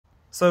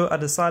So I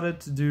decided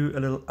to do a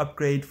little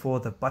upgrade for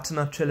the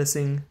butternut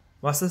trellising.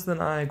 My sister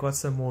and I got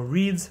some more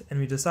reeds and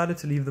we decided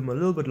to leave them a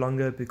little bit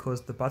longer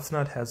because the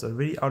butternut has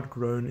already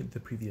outgrown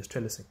the previous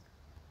trellising.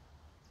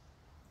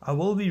 I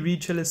will be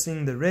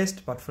re-trellising the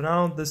rest, but for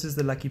now this is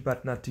the lucky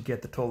butternut to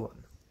get the tall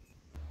one.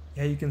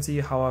 Here you can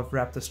see how I've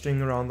wrapped the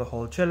string around the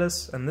whole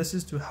trellis, and this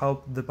is to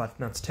help the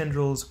butternut's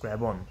tendrils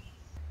grab on.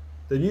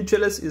 The new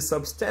trellis is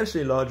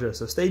substantially larger,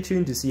 so stay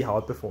tuned to see how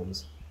it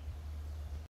performs.